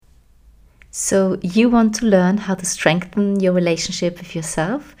So you want to learn how to strengthen your relationship with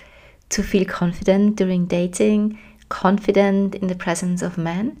yourself, to feel confident during dating, confident in the presence of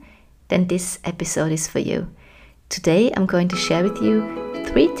men? Then this episode is for you. Today I'm going to share with you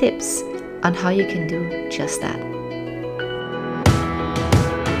 3 tips on how you can do just that.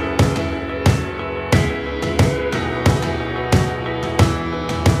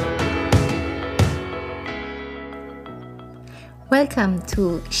 Welcome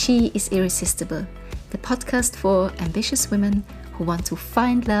to She is Irresistible, the podcast for ambitious women who want to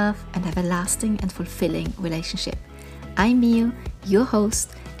find love and have a lasting and fulfilling relationship. I'm Mio, your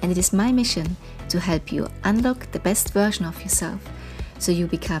host, and it is my mission to help you unlock the best version of yourself so you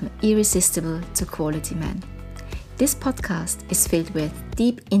become irresistible to quality men. This podcast is filled with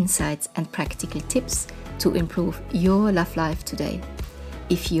deep insights and practical tips to improve your love life today.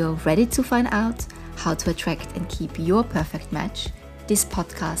 If you're ready to find out how to attract and keep your perfect match, this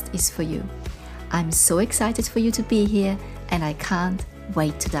podcast is for you. I'm so excited for you to be here, and I can't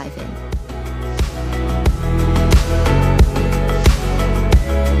wait to dive in.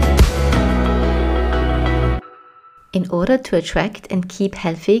 In order to attract and keep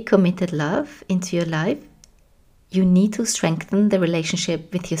healthy, committed love into your life, you need to strengthen the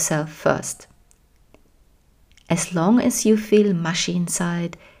relationship with yourself first. As long as you feel mushy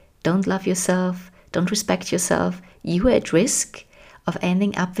inside, don't love yourself, don't respect yourself, you are at risk of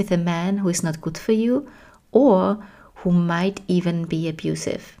ending up with a man who is not good for you or who might even be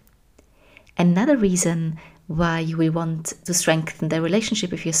abusive. Another reason why you will want to strengthen the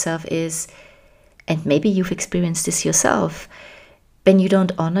relationship with yourself is, and maybe you've experienced this yourself, when you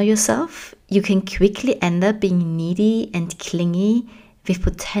don't honor yourself, you can quickly end up being needy and clingy with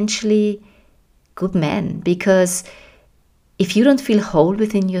potentially good men, because if you don't feel whole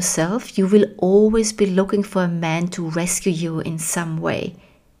within yourself, you will always be looking for a man to rescue you in some way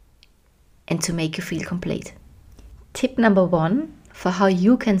and to make you feel complete. Tip number 1 for how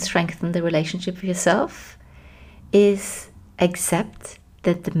you can strengthen the relationship with yourself is accept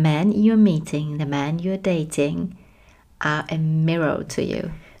that the man you're meeting, the man you're dating, are a mirror to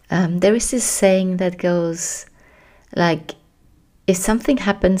you. There is this saying that goes like, if something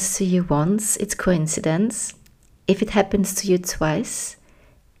happens to you once, it's coincidence. If it happens to you twice,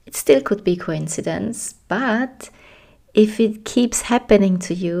 it still could be coincidence. But if it keeps happening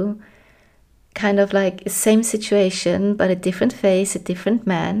to you, kind of like the same situation, but a different face, a different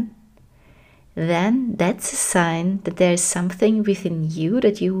man, then that's a sign that there is something within you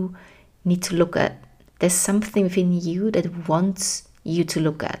that you need to look at. There's something within you that wants you to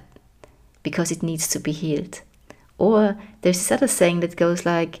look at because it needs to be healed. Or there's this other saying that goes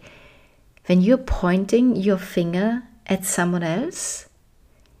like, when you're pointing your finger at someone else,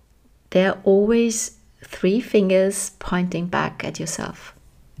 there are always 3 fingers pointing back at yourself.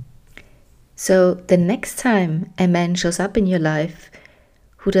 So the next time a man shows up in your life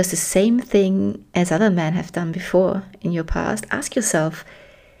who does the same thing as other men have done before in your past, ask yourself,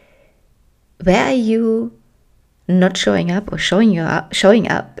 where are you not showing up or showing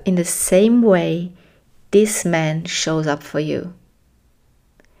up in the same way this man shows up for you?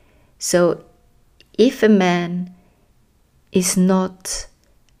 So if a man is not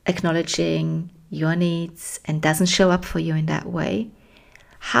acknowledging your needs and doesn't show up for you in that way,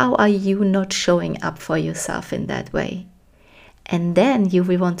 how are you not showing up for yourself in that way? And then you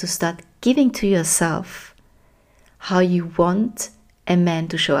will want to start giving to yourself how you want a man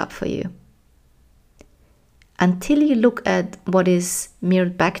to show up for you. Until you look at what is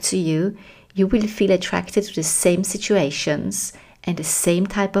mirrored back to you, you will feel attracted to the same situations and the same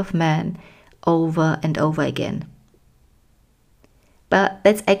type of man over and over again. But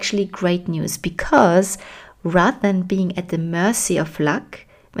that's actually great news, because rather than being at the mercy of luck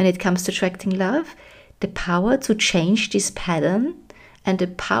when it comes to attracting love, the power to change this pattern and the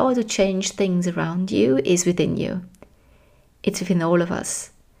power to change things around you is within you. It's within all of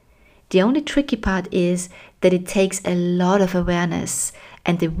us. The only tricky part is that it takes a lot of awareness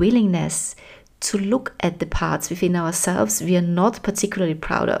and the willingness to look at the parts within ourselves we are not particularly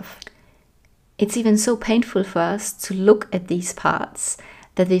proud of. It's even so painful for us to look at these parts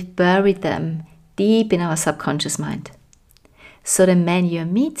that we've buried them deep in our subconscious mind. So the men you're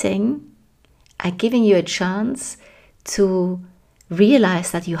meeting are giving you a chance to realize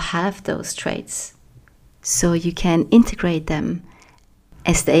that you have those traits, so you can integrate them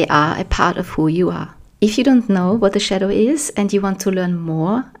as they are a part of who you are. If you don't know what the shadow is and you want to learn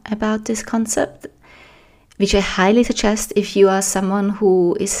more about this concept, which I highly suggest if you are someone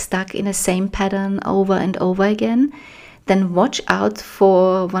who is stuck in the same pattern over and over again, then watch out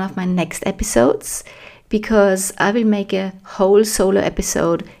for one of my next episodes, because I will make a whole solo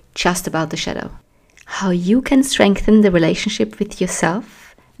episode just about the shadow. How you can strengthen the relationship with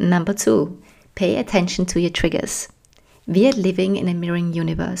yourself. Number 2, pay attention to your triggers. We are living in a mirroring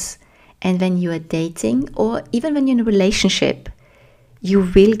universe. And when you are dating or even when you're in a relationship, you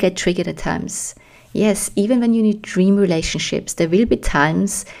will get triggered at times. Yes, even when you need dream relationships, there will be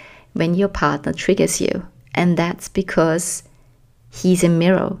times when your partner triggers you. And that's because he's a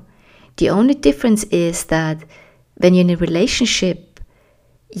mirror. The only difference is that when you're in a relationship,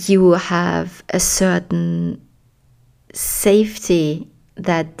 you have a certain safety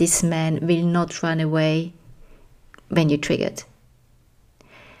that this man will not run away when you're triggered.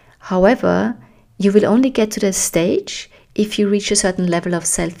 However, you will only get to that stage if you reach a certain level of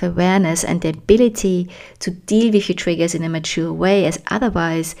self-awareness and the ability to deal with your triggers in a mature way, as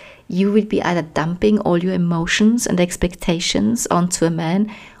otherwise you will be either dumping all your emotions and expectations onto a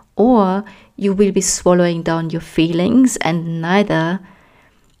man, or you will be swallowing down your feelings, and neither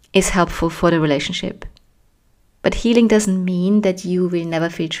is helpful for the relationship. But healing doesn't mean that you will never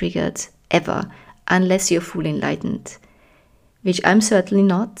feel triggered, ever, unless you're fully enlightened, which I'm certainly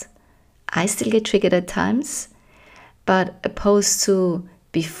not. I still get triggered at times, but opposed to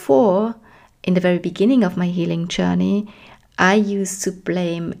before, in the very beginning of my healing journey, I used to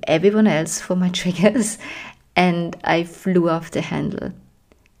blame everyone else for my triggers and I flew off the handle.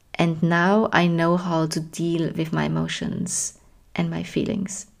 And now I know how to deal with my emotions and my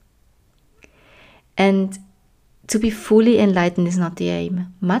feelings. And to be fully enlightened is not the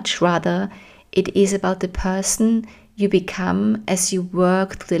aim. Much rather, it is about the person you become as you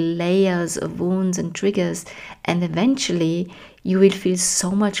work through the layers of wounds and triggers, and eventually you will feel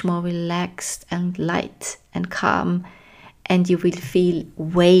so much more relaxed and light and calm, and you will feel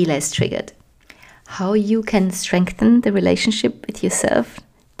way less triggered. How you can strengthen the relationship with yourself?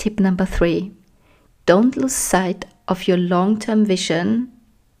 Tip number 3. Don't lose sight of your long-term vision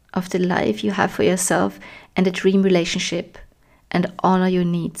of the life you have for yourself and the dream relationship, and honor your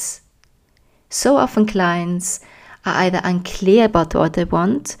needs. So often clients are either unclear about what they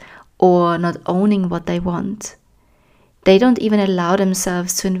want or not owning what they want. They don't even allow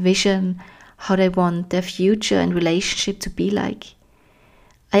themselves to envision how they want their future and relationship to be like.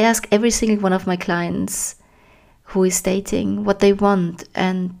 I ask every single one of my clients who is dating what they want,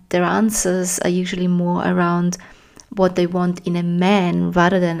 and their answers are usually more around what they want in a man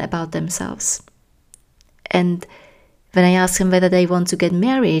rather than about themselves. And when I ask them whether they want to get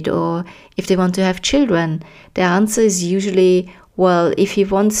married or if they want to have children, the answer is usually, well, if he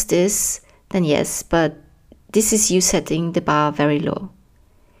wants this, then yes, but this is you setting the bar very low.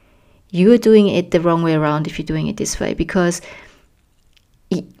 You are doing it the wrong way around if you're doing it this way, because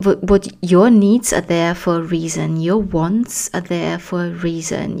what your needs are there for a reason. Your wants are there for a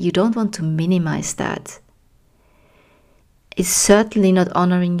reason. You don't want to minimize that. It's certainly not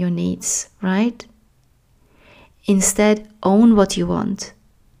honoring your needs, right? Instead, own what you want.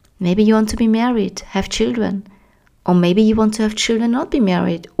 Maybe you want to be married, have children. Or maybe you want to have children, not be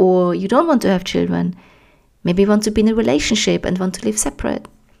married. Or you don't want to have children. Maybe you want to be in a relationship and want to live separate.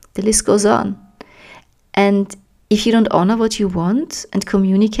 The list goes on. And if you don't honor what you want and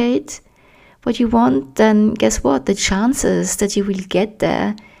communicate what you want, then guess what? The chances that you will get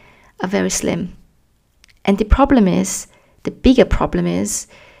there are very slim. And the bigger problem is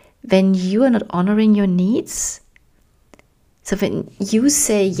when you are not honoring your needs. So when you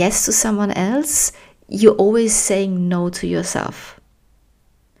say yes to someone else, you're always saying no to yourself.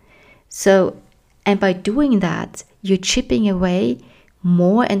 And by doing that, you're chipping away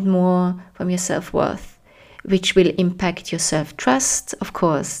more and more from your self-worth, which will impact your self-trust, of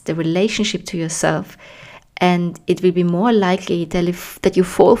course, the relationship to yourself. And it will be more likely that you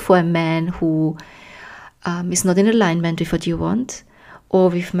fall for a man who is not in alignment with what you want, or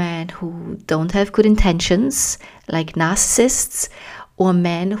with men who don't have good intentions, like narcissists, or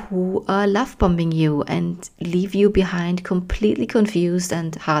men who are love bombing you and leave you behind completely confused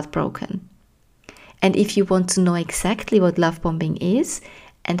and heartbroken. And if you want to know exactly what love bombing is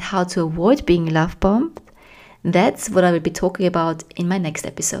and how to avoid being love bombed, that's what I will be talking about in my next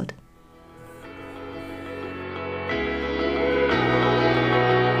episode.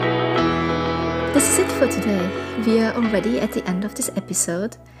 This is it for today. We are already at the end of this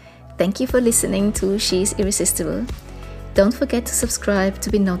episode. Thank you for listening to She's Irresistible. Don't forget to subscribe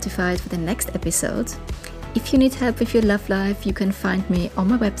to be notified for the next episode. If you need help with your love life, you can find me on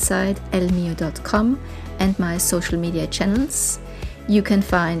my website elmio.com and my social media channels. You can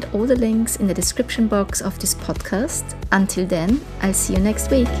find all the links in the description box of this podcast. Until then, I'll see you next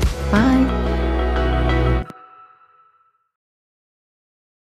week. Bye!